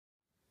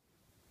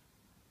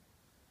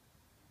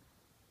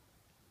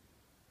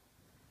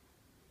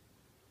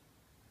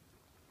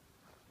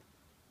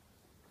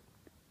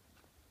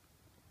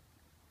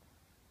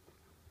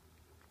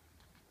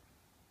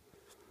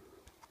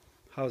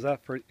How's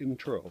that for an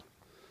intro?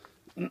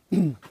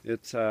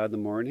 It's the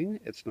morning.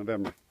 It's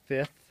November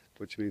 5th,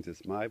 which means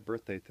it's my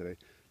birthday today,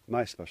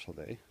 my special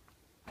day.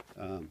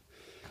 Um,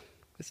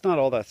 it's not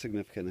all that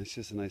significant. It's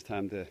just a nice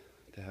time to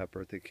have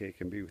birthday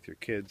cake and be with your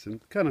kids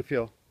and kind of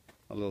feel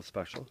a little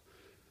special.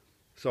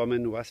 So I'm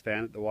in West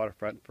Van at the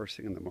waterfront first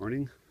thing in the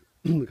morning.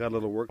 Got a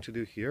little work to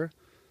do here.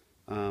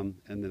 And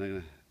then I'm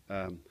going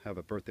to have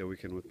a birthday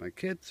weekend with my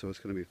kids, so it's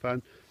going to be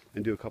fun,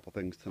 and do a couple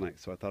things tonight.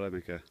 So I thought I'd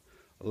make a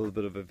little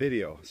bit of a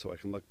video so I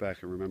can look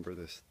back and remember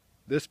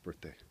this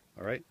birthday.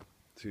 All right?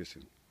 See you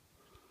soon.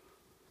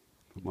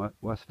 From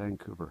West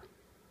Vancouver.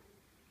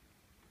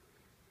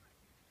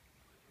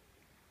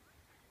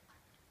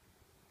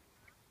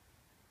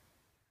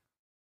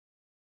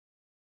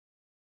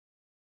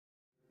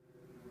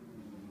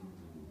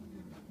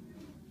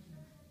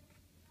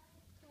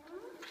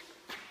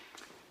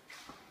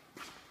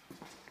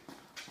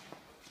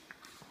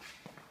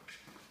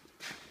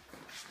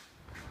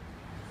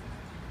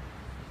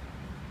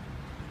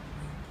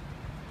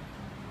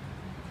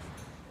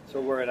 So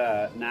we're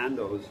at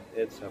Nando's.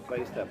 It's a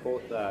place that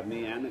both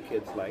me and the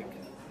kids like.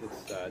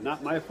 It's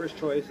not my first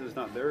choice, it's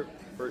not their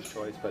first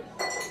choice, but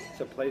it's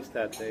a place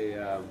that they,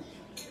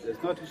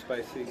 it's not too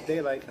spicy.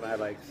 They like and I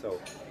like, so.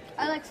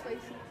 I like spicy.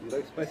 You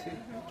like spicy?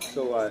 Mm-hmm.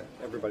 So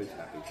everybody's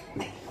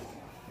happy.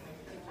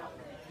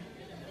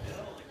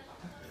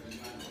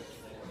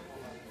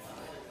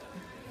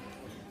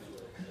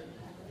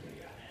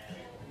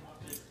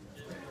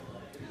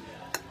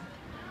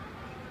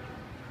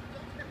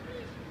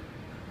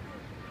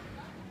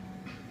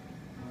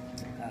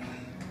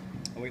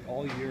 I wait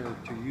all year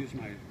to use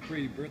my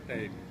free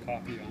birthday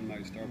coffee on my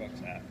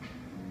Starbucks app.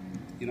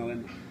 You know,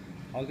 in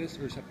August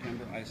or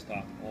September, I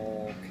stop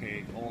all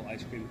cake, all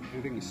ice cream,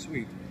 everything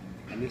sweet.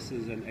 And this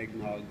is an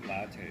eggnog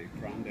latte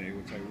grande,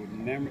 which I would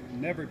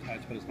never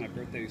touch, but it's my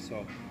birthday,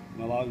 so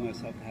I'm allowing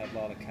myself to have a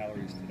lot of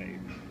calories today,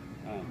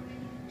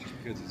 just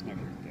because it's my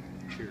birthday.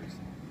 Cheers.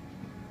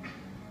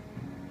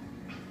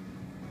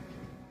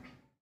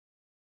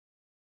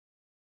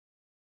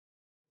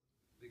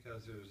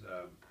 Because there's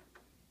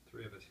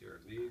three of us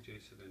here, me,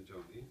 Jason, and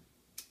Joni.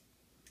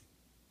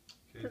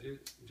 Okay,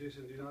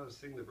 Jason, do you know how to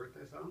sing the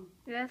birthday song?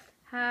 Yes.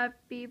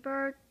 Happy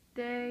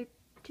birthday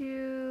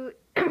to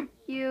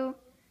you.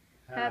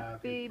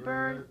 Happy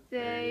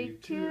birthday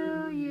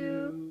to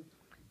you.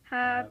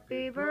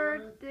 Happy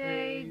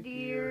birthday,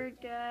 dear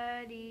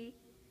Daddy.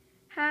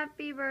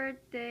 Happy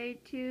birthday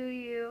to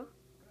you.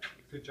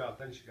 Good job,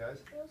 thanks you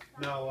guys.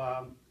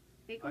 Now,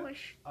 Make a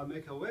wish. I'll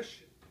make a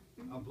wish.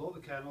 I'll blow the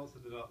candles,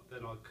 and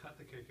then I'll cut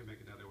the cake and make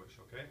another wish,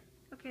 okay?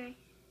 Okay.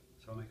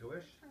 So I'll make a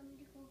wish.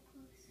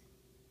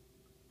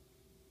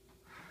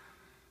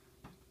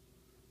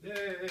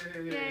 Yay!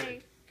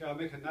 Yay. Okay, I'll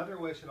make another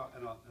wish and I'll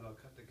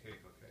cut the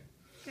cake, okay?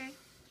 Okay.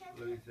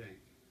 Let me think.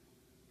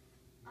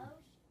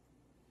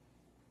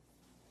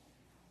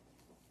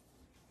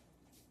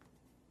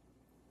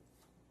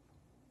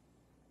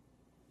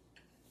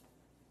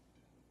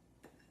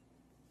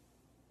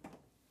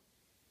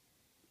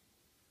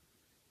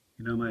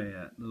 You know, my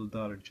little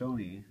daughter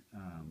Joni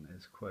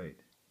is quite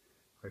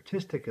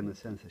artistic in the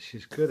sense that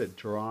she's good at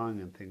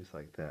drawing and things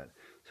like that.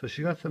 So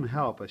she got some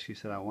help, but she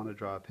said, I want to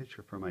draw a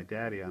picture for my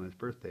daddy on his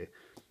birthday.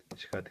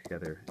 She got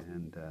together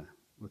and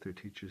with her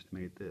teachers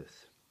made this.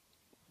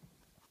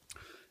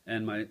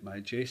 And my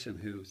Jason,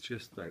 who's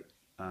just like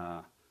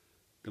the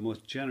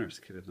most generous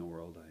kid in the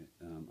world,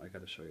 I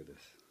got to show you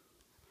this.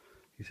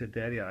 He said,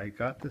 Daddy, I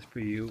got this for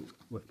you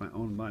with my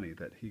own money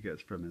that he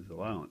gets from his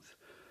allowance.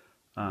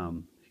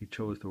 He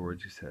chose the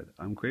words he said.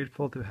 I'm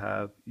grateful to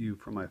have you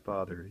for my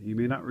father. You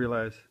may not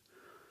realize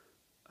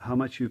how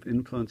much you've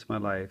influenced my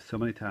life. So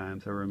many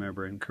times I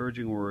remember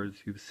encouraging words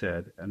you've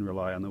said and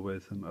rely on the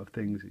wisdom of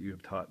things that you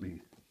have taught me.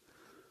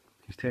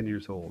 He's 10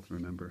 years old,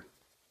 remember.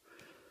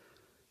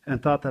 And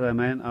thought that I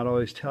might not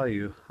always tell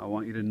you. I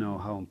want you to know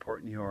how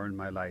important you are in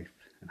my life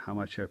and how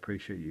much I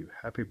appreciate you.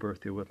 Happy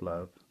birthday with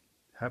love.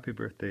 Happy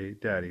birthday,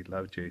 Daddy.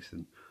 Love,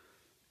 Jason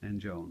and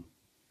Joan.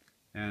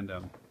 And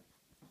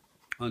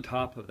on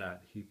top of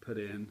that, he put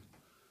in,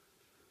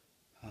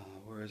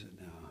 where is it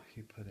now?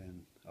 He put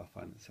in, I'll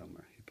find it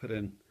somewhere. He put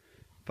in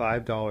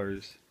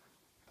 $5,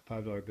 a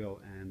 $5 bill,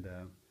 and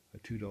a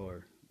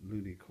 $2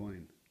 loonie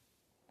coin.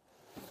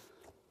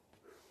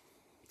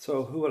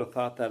 So who would have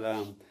thought that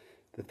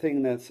the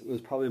thing that was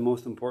probably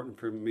most important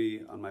for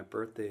me on my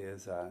birthday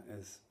is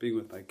being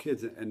with my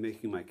kids and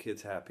making my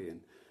kids happy.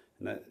 And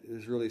that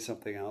is really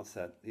something else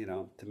that, you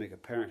know, to make a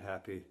parent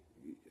happy,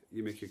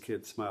 you make your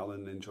kids smile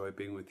and enjoy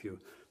being with you,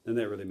 then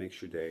that really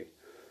makes your day.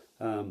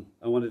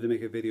 I wanted to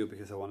make a video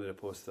because I wanted to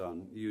post it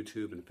on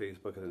YouTube and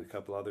Facebook and a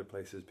couple other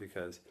places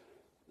because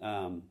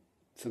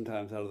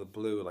sometimes out of the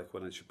blue, like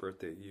when it's your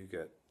birthday, you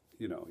get,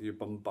 you know, you're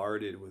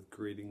bombarded with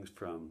greetings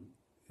from,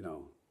 you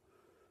know,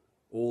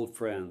 old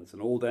friends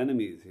and old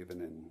enemies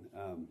even,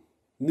 and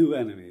new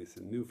enemies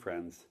and new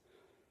friends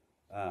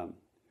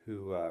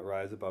who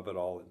rise above it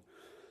all and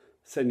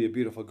send you a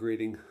beautiful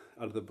greeting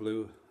out of the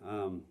blue.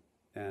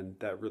 And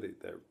that really,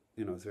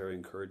 you know, is very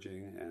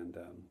encouraging and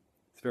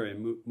it's very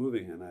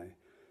moving. And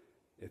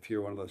if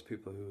you're one of those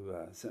people who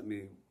sent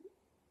me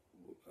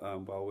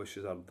well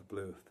wishes out of the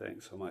blue,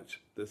 thanks so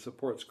much. The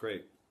support's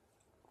great.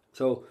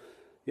 So,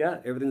 yeah,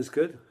 everything's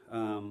good.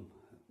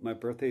 My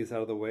birthday is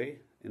out of the way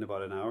in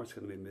about an hour. It's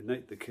going to be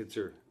midnight. The kids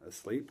are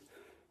asleep.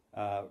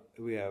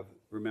 We have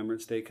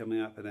Remembrance Day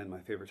coming up, and then my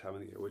favorite time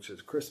of the year, which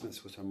is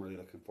Christmas, which I'm really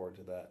looking forward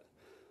to that.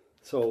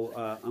 So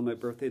on my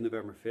birthday,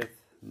 November 5th,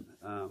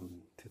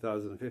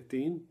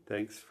 2015,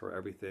 thanks for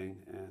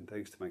everything, and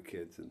thanks to my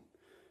kids, and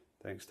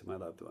thanks to my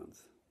loved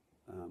ones.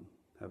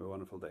 Have a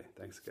wonderful day.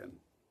 Thanks again.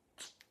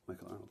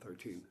 Michael Arnold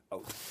 13,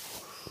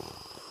 out.